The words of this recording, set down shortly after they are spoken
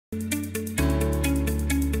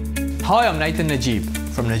Hi, I'm Nathan Najib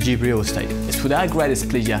from Najib Real Estate. It's with our greatest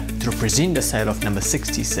pleasure to represent the sale of number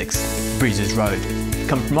 66 Breezes Road.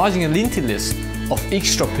 Compromising a lengthy list of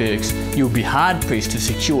extra perks, you'll be hard pressed to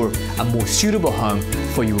secure a more suitable home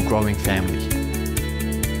for your growing family.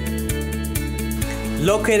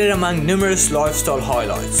 Located among numerous lifestyle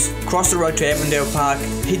highlights, cross the road to Avondale Park,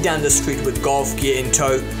 head down the street with golf gear in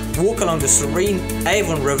tow, walk along the serene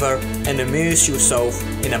Avon River and immerse yourself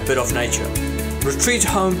in a bit of nature. Retreat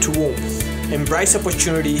home to warmth, embrace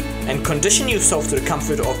opportunity and condition yourself to the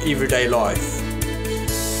comfort of everyday life.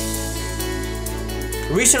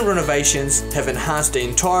 Recent renovations have enhanced the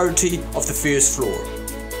entirety of the first floor.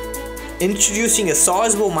 Introducing a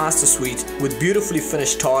sizable master suite with beautifully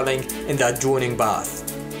finished tiling in the adjoining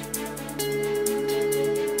bath.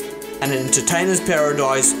 And an entertainer's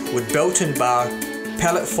paradise with built-in bar,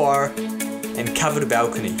 pellet fire and covered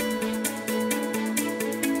balcony.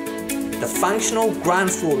 The functional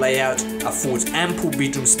ground floor layout affords ample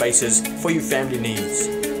bedroom spaces for your family needs,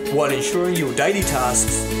 while ensuring your daily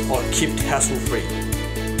tasks are kept hassle-free.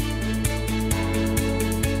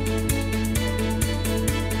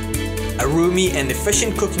 A roomy and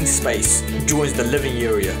efficient cooking space joins the living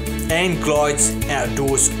area and glides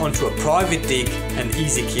outdoors onto a private deck and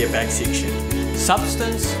easy care back section.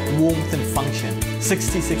 Substance, warmth and function.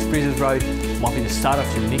 66 Breezes Road might be the start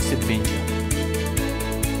of your next adventure.